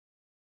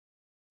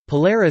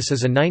Polaris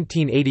is a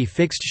 1980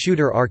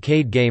 fixed-shooter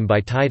arcade game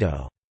by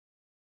Taito.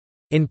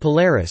 In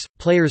Polaris,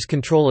 players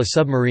control a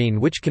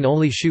submarine which can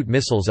only shoot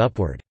missiles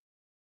upward.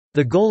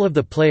 The goal of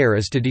the player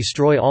is to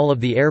destroy all of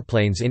the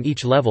airplanes in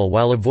each level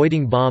while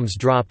avoiding bombs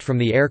dropped from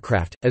the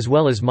aircraft, as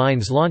well as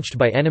mines launched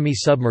by enemy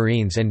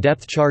submarines and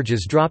depth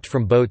charges dropped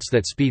from boats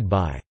that speed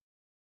by.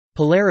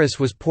 Polaris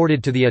was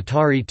ported to the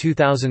Atari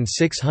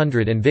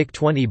 2600 and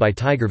VIC-20 by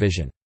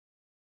Tigervision.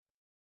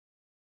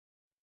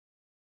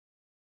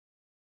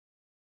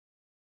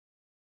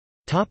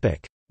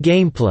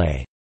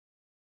 Gameplay.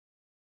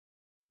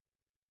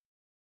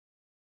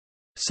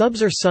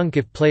 Subs are sunk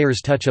if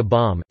players touch a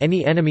bomb,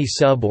 any enemy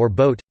sub or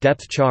boat,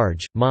 depth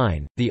charge,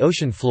 mine, the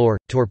ocean floor,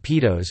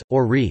 torpedoes,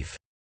 or reef.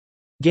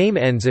 Game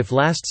ends if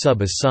last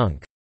sub is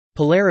sunk.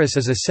 Polaris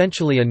is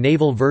essentially a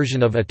naval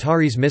version of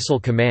Atari's Missile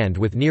Command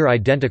with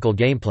near-identical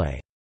gameplay.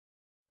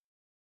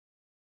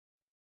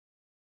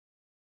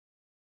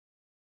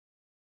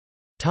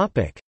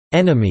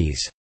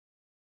 Enemies.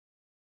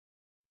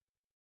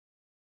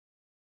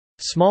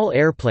 Small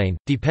airplane.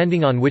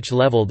 Depending on which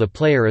level the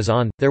player is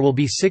on, there will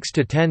be 6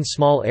 to 10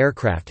 small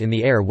aircraft in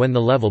the air when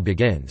the level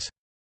begins.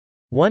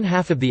 One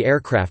half of the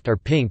aircraft are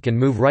pink and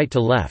move right to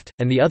left,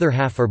 and the other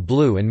half are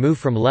blue and move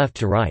from left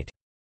to right.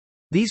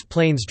 These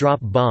planes drop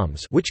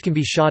bombs which can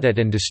be shot at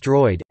and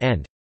destroyed,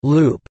 and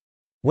loop.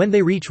 When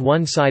they reach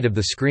one side of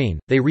the screen,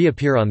 they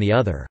reappear on the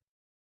other.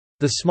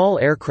 The small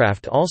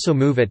aircraft also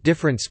move at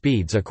different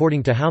speeds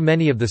according to how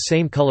many of the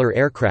same color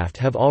aircraft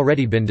have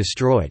already been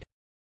destroyed.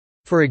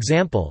 For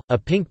example, a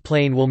pink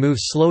plane will move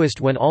slowest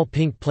when all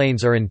pink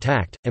planes are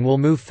intact, and will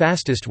move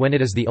fastest when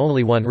it is the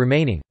only one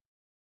remaining.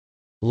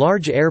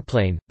 Large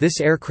airplane. This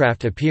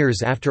aircraft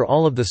appears after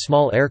all of the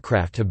small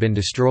aircraft have been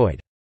destroyed.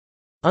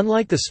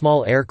 Unlike the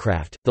small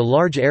aircraft, the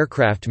large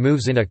aircraft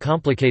moves in a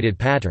complicated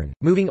pattern,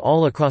 moving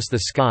all across the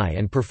sky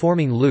and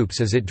performing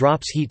loops as it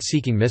drops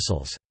heat-seeking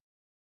missiles.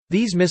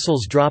 These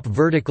missiles drop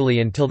vertically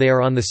until they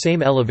are on the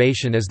same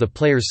elevation as the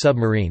player's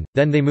submarine,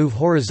 then they move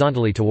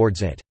horizontally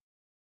towards it.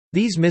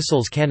 These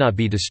missiles cannot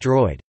be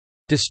destroyed.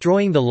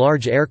 Destroying the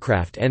large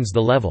aircraft ends the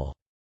level.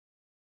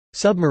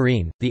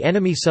 Submarine. The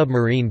enemy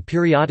submarine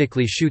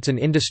periodically shoots an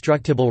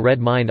indestructible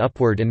red mine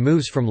upward and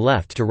moves from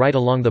left to right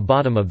along the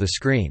bottom of the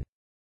screen.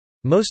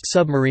 Most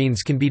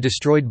submarines can be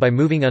destroyed by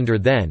moving under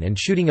them and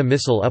shooting a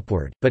missile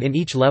upward, but in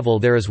each level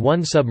there is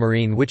one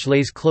submarine which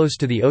lays close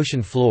to the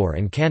ocean floor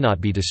and cannot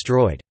be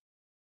destroyed.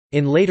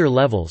 In later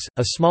levels,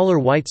 a smaller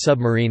white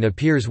submarine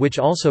appears which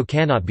also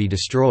cannot be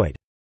destroyed.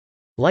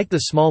 Like the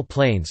small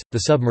planes,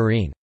 the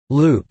submarine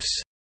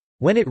loops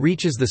when it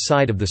reaches the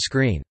side of the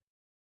screen.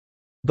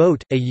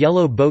 Boat. A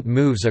yellow boat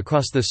moves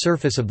across the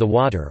surface of the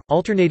water,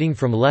 alternating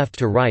from left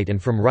to right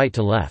and from right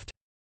to left.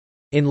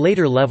 In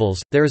later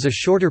levels, there is a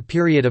shorter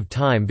period of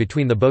time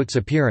between the boat's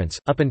appearance,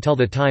 up until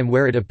the time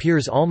where it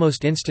appears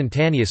almost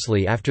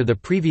instantaneously after the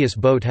previous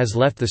boat has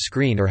left the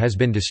screen or has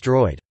been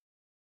destroyed.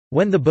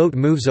 When the boat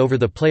moves over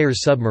the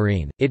player's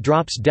submarine, it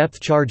drops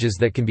depth charges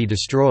that can be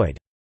destroyed.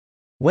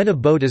 When a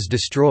boat is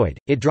destroyed,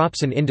 it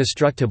drops an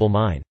indestructible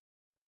mine.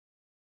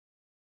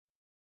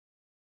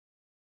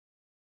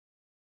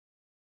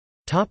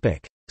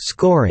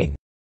 Scoring.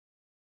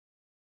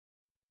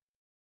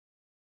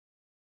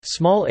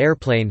 Small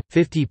airplane,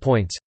 50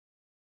 points.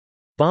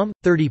 Bomb,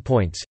 30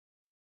 points.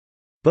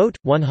 Boat,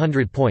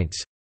 100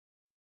 points.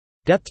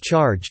 Depth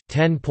charge,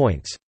 10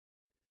 points.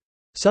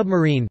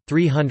 Submarine,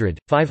 300,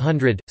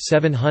 500,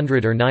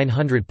 700 or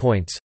 900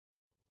 points.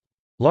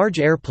 Large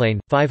airplane,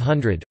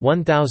 500,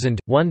 1000,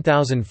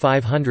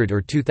 1500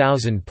 or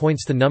 2000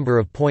 points. The number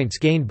of points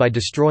gained by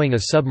destroying a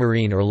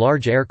submarine or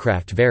large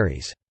aircraft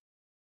varies.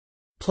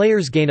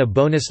 Players gain a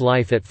bonus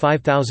life at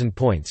 5000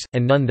 points,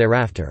 and none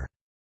thereafter.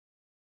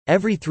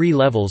 Every 3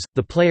 levels,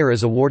 the player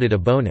is awarded a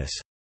bonus.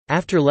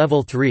 After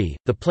level 3,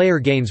 the player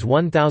gains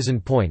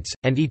 1000 points,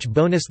 and each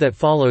bonus that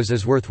follows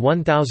is worth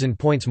 1000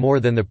 points more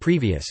than the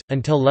previous,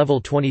 until level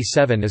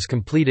 27 is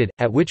completed,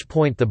 at which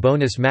point the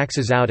bonus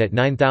maxes out at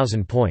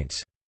 9000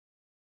 points.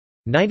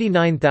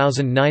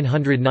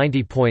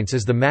 99,990 points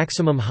is the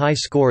maximum high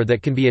score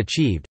that can be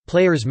achieved.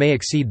 Players may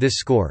exceed this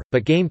score,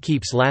 but game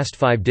keeps last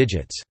 5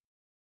 digits.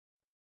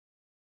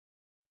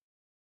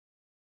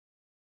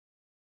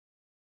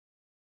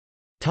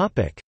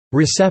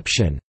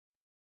 Reception.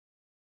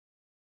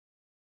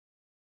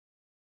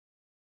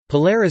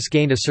 Polaris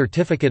gained a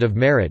Certificate of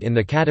Merit in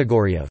the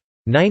category of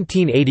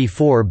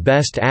 1984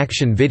 Best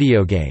Action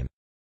Video Game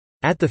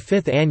at the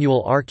 5th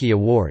Annual Archie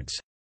Awards.